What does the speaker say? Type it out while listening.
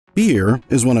Beer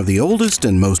is one of the oldest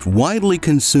and most widely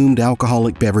consumed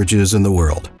alcoholic beverages in the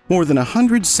world. More than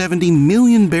 170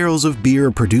 million barrels of beer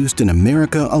are produced in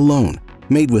America alone.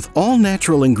 Made with all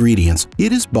natural ingredients,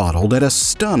 it is bottled at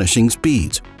astonishing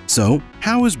speeds. So,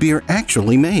 how is beer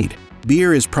actually made?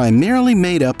 Beer is primarily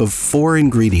made up of 4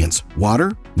 ingredients: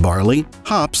 water, barley,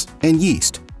 hops, and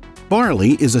yeast.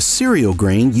 Barley is a cereal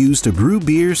grain used to brew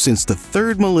beer since the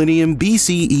 3rd millennium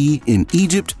BCE in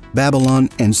Egypt, Babylon,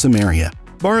 and Samaria.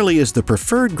 Barley is the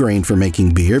preferred grain for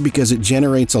making beer because it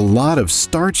generates a lot of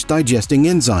starch-digesting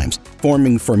enzymes,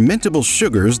 forming fermentable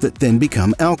sugars that then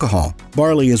become alcohol.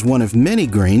 Barley is one of many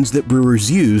grains that brewers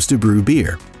use to brew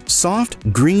beer.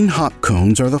 Soft, green hop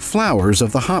cones are the flowers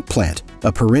of the hop plant,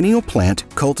 a perennial plant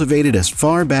cultivated as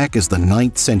far back as the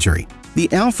 9th century.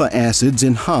 The alpha acids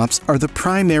in hops are the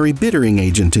primary bittering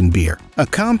agent in beer. A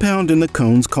compound in the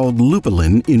cones called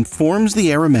lupulin informs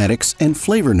the aromatics and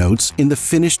flavor notes in the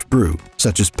finished brew,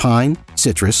 such as pine,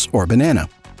 citrus, or banana.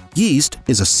 Yeast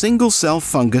is a single-cell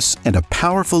fungus and a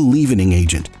powerful leavening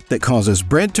agent that causes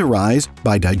bread to rise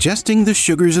by digesting the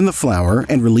sugars in the flour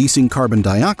and releasing carbon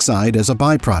dioxide as a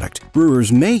byproduct.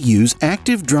 Brewers may use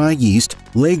active dry yeast,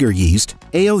 lager yeast,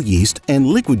 ale yeast, and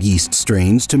liquid yeast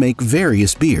strains to make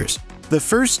various beers. The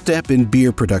first step in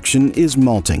beer production is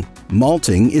malting.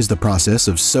 Malting is the process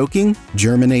of soaking,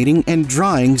 germinating, and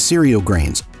drying cereal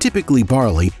grains, typically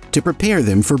barley, to prepare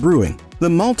them for brewing. The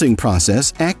malting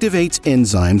process activates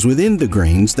enzymes within the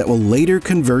grains that will later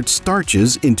convert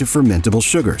starches into fermentable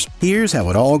sugars. Here's how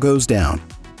it all goes down.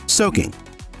 Soaking.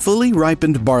 Fully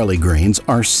ripened barley grains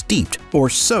are steeped or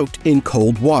soaked in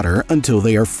cold water until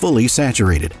they are fully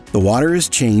saturated. The water is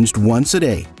changed once a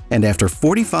day, and after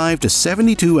 45 to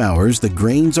 72 hours, the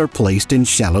grains are placed in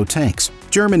shallow tanks.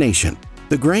 Germination.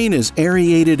 The grain is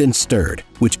aerated and stirred,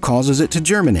 which causes it to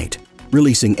germinate,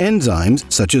 releasing enzymes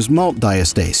such as malt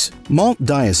diastase. Malt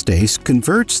diastase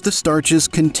converts the starches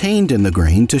contained in the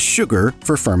grain to sugar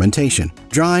for fermentation,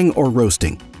 drying, or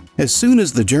roasting. As soon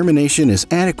as the germination is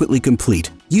adequately complete,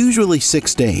 usually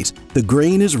 6 days, the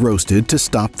grain is roasted to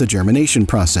stop the germination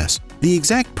process. The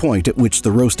exact point at which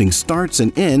the roasting starts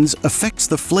and ends affects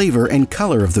the flavor and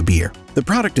color of the beer. The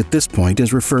product at this point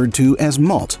is referred to as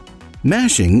malt.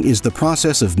 Mashing is the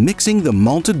process of mixing the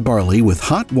malted barley with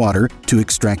hot water to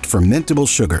extract fermentable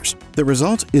sugars. The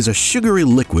result is a sugary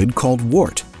liquid called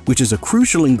wort, which is a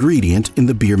crucial ingredient in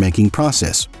the beer-making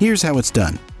process. Here's how it's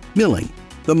done. Milling.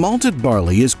 The malted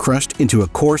barley is crushed into a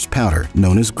coarse powder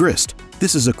known as grist.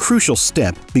 This is a crucial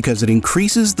step because it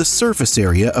increases the surface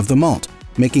area of the malt,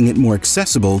 making it more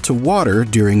accessible to water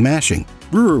during mashing.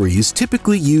 Breweries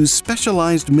typically use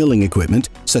specialized milling equipment,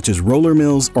 such as roller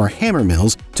mills or hammer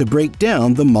mills, to break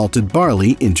down the malted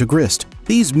barley into grist.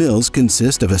 These mills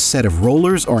consist of a set of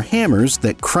rollers or hammers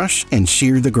that crush and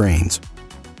shear the grains.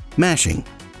 Mashing.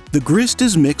 The grist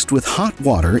is mixed with hot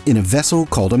water in a vessel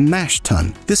called a mash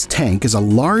tun. This tank is a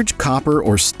large copper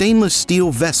or stainless steel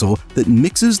vessel that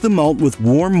mixes the malt with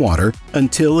warm water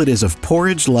until it is of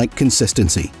porridge-like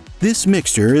consistency. This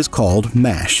mixture is called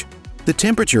mash. The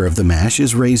temperature of the mash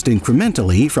is raised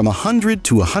incrementally from 100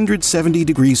 to 170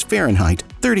 degrees Fahrenheit,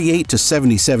 38 to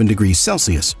 77 degrees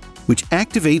Celsius, which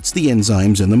activates the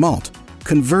enzymes in the malt,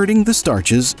 converting the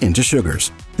starches into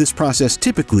sugars. This process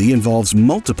typically involves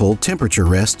multiple temperature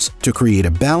rests to create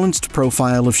a balanced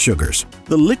profile of sugars.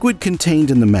 The liquid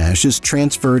contained in the mash is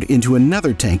transferred into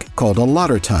another tank called a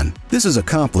lauter tun. This is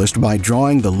accomplished by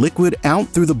drawing the liquid out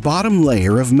through the bottom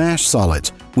layer of mash solids,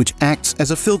 which acts as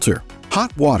a filter.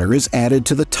 Hot water is added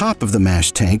to the top of the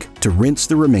mash tank to rinse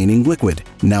the remaining liquid,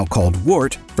 now called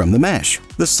wort, from the mash.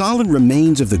 The solid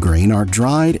remains of the grain are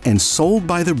dried and sold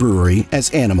by the brewery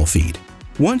as animal feed.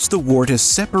 Once the wort is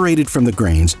separated from the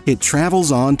grains, it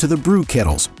travels on to the brew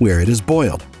kettles, where it is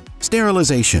boiled.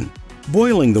 Sterilization.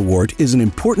 Boiling the wort is an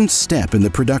important step in the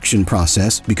production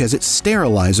process because it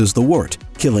sterilizes the wort,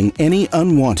 killing any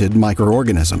unwanted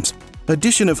microorganisms.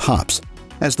 Addition of hops.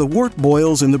 As the wort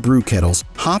boils in the brew kettles,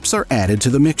 hops are added to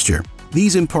the mixture.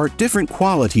 These impart different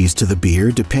qualities to the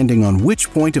beer depending on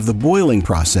which point of the boiling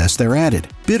process they're added.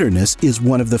 Bitterness is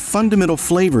one of the fundamental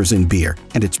flavors in beer,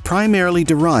 and it's primarily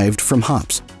derived from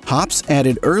hops. Hops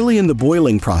added early in the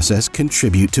boiling process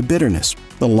contribute to bitterness.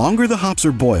 The longer the hops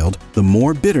are boiled, the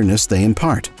more bitterness they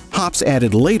impart. Hops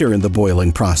added later in the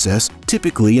boiling process,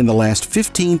 typically in the last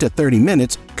 15 to 30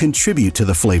 minutes, contribute to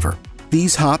the flavor.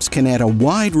 These hops can add a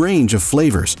wide range of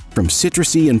flavors, from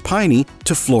citrusy and piney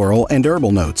to floral and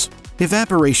herbal notes.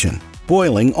 Evaporation.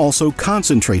 Boiling also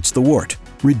concentrates the wort,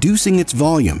 reducing its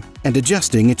volume and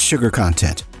adjusting its sugar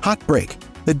content. Hot break.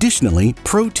 Additionally,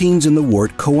 proteins in the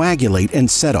wort coagulate and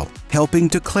settle, helping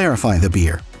to clarify the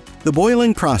beer. The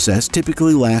boiling process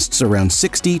typically lasts around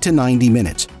 60 to 90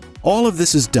 minutes. All of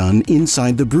this is done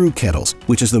inside the brew kettles,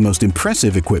 which is the most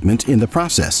impressive equipment in the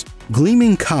process.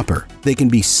 Gleaming copper, they can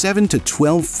be 7 to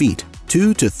 12 feet,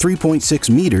 2 to 3.6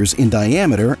 meters in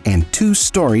diameter, and 2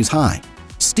 stories high.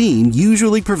 Steam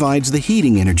usually provides the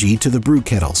heating energy to the brew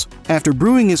kettles. After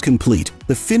brewing is complete,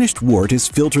 the finished wort is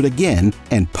filtered again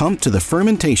and pumped to the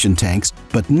fermentation tanks,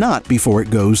 but not before it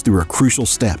goes through a crucial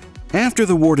step. After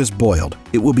the wort is boiled,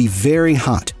 it will be very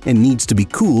hot and needs to be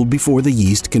cooled before the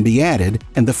yeast can be added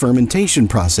and the fermentation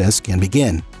process can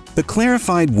begin. The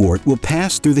clarified wort will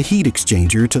pass through the heat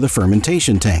exchanger to the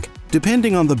fermentation tank.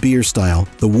 Depending on the beer style,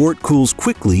 the wort cools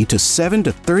quickly to 7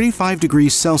 to 35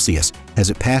 degrees Celsius as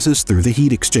it passes through the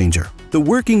heat exchanger. The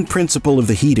working principle of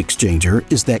the heat exchanger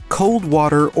is that cold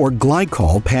water or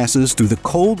glycol passes through the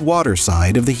cold water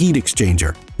side of the heat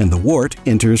exchanger, and the wort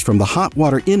enters from the hot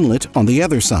water inlet on the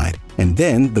other side, and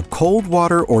then the cold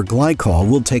water or glycol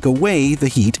will take away the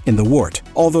heat in the wort.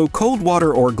 Although cold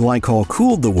water or glycol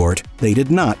cooled the wort, they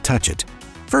did not touch it.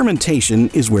 Fermentation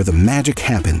is where the magic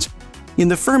happens. In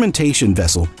the fermentation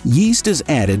vessel, yeast is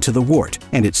added to the wort,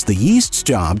 and it's the yeast's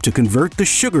job to convert the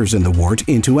sugars in the wort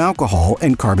into alcohol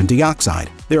and carbon dioxide.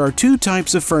 There are 2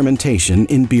 types of fermentation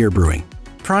in beer brewing.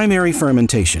 Primary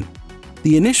fermentation.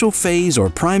 The initial phase or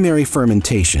primary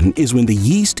fermentation is when the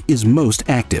yeast is most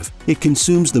active. It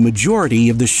consumes the majority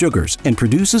of the sugars and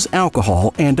produces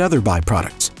alcohol and other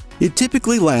byproducts. It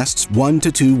typically lasts 1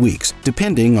 to 2 weeks,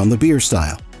 depending on the beer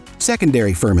style.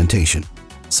 Secondary fermentation.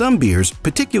 Some beers,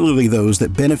 particularly those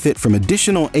that benefit from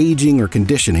additional aging or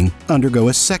conditioning, undergo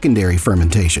a secondary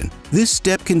fermentation. This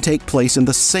step can take place in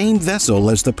the same vessel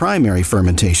as the primary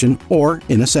fermentation or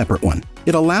in a separate one.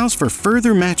 It allows for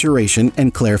further maturation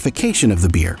and clarification of the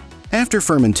beer. After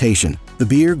fermentation, the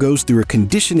beer goes through a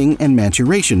conditioning and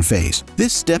maturation phase.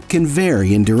 This step can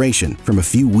vary in duration, from a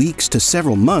few weeks to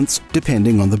several months,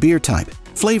 depending on the beer type.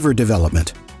 Flavor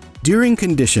development. During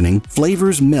conditioning,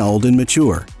 flavors meld and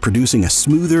mature, producing a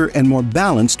smoother and more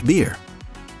balanced beer.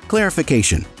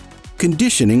 Clarification.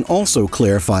 Conditioning also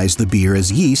clarifies the beer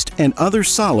as yeast and other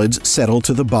solids settle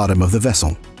to the bottom of the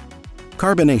vessel.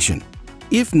 Carbonation.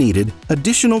 If needed,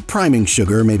 additional priming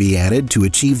sugar may be added to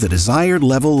achieve the desired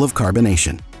level of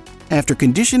carbonation. After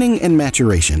conditioning and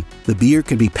maturation, the beer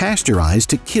can be pasteurized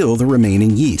to kill the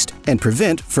remaining yeast and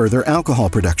prevent further alcohol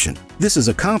production. This is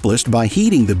accomplished by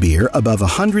heating the beer above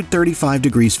 135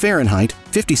 degrees Fahrenheit,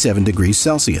 57 degrees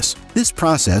Celsius. This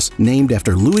process, named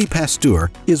after Louis Pasteur,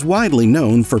 is widely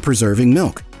known for preserving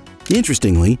milk.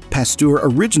 Interestingly, Pasteur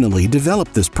originally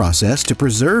developed this process to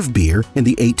preserve beer in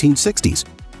the 1860s.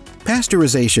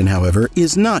 Pasteurization, however,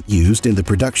 is not used in the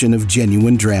production of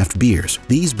genuine draft beers.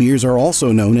 These beers are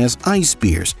also known as ice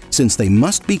beers, since they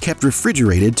must be kept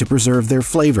refrigerated to preserve their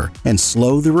flavor and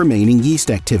slow the remaining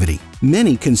yeast activity.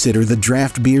 Many consider the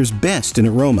draft beers best in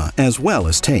aroma as well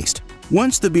as taste.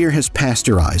 Once the beer has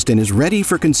pasteurized and is ready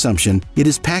for consumption, it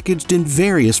is packaged in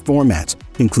various formats,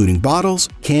 including bottles,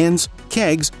 cans,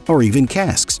 kegs, or even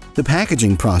casks. The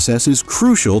packaging process is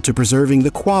crucial to preserving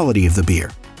the quality of the beer.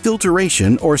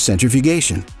 Filtration or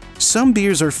centrifugation. Some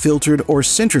beers are filtered or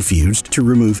centrifuged to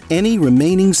remove any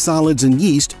remaining solids and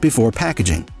yeast before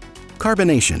packaging.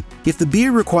 Carbonation. If the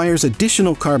beer requires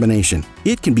additional carbonation,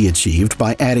 it can be achieved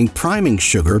by adding priming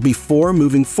sugar before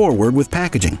moving forward with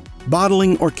packaging.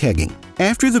 Bottling or kegging.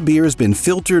 After the beer has been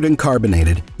filtered and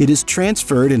carbonated, it is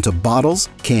transferred into bottles,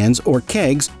 cans, or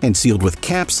kegs and sealed with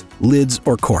caps, lids,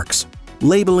 or corks.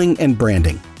 Labeling and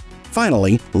branding.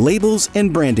 Finally, labels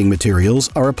and branding materials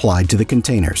are applied to the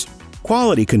containers.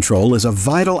 Quality control is a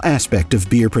vital aspect of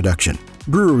beer production.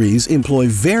 Breweries employ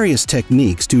various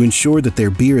techniques to ensure that their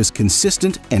beer is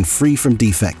consistent and free from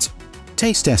defects.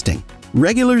 Taste testing.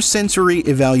 Regular sensory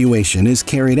evaluation is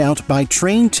carried out by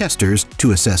trained testers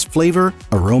to assess flavor,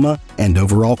 aroma, and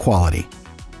overall quality.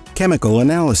 Chemical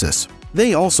analysis.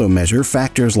 They also measure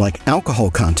factors like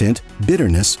alcohol content,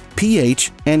 bitterness,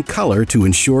 pH, and color to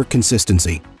ensure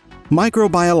consistency.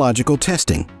 Microbiological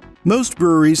testing. Most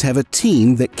breweries have a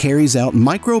team that carries out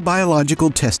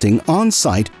microbiological testing on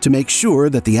site to make sure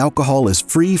that the alcohol is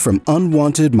free from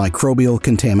unwanted microbial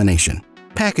contamination.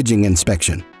 Packaging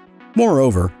inspection.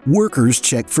 Moreover, workers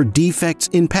check for defects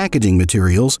in packaging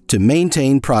materials to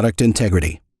maintain product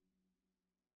integrity.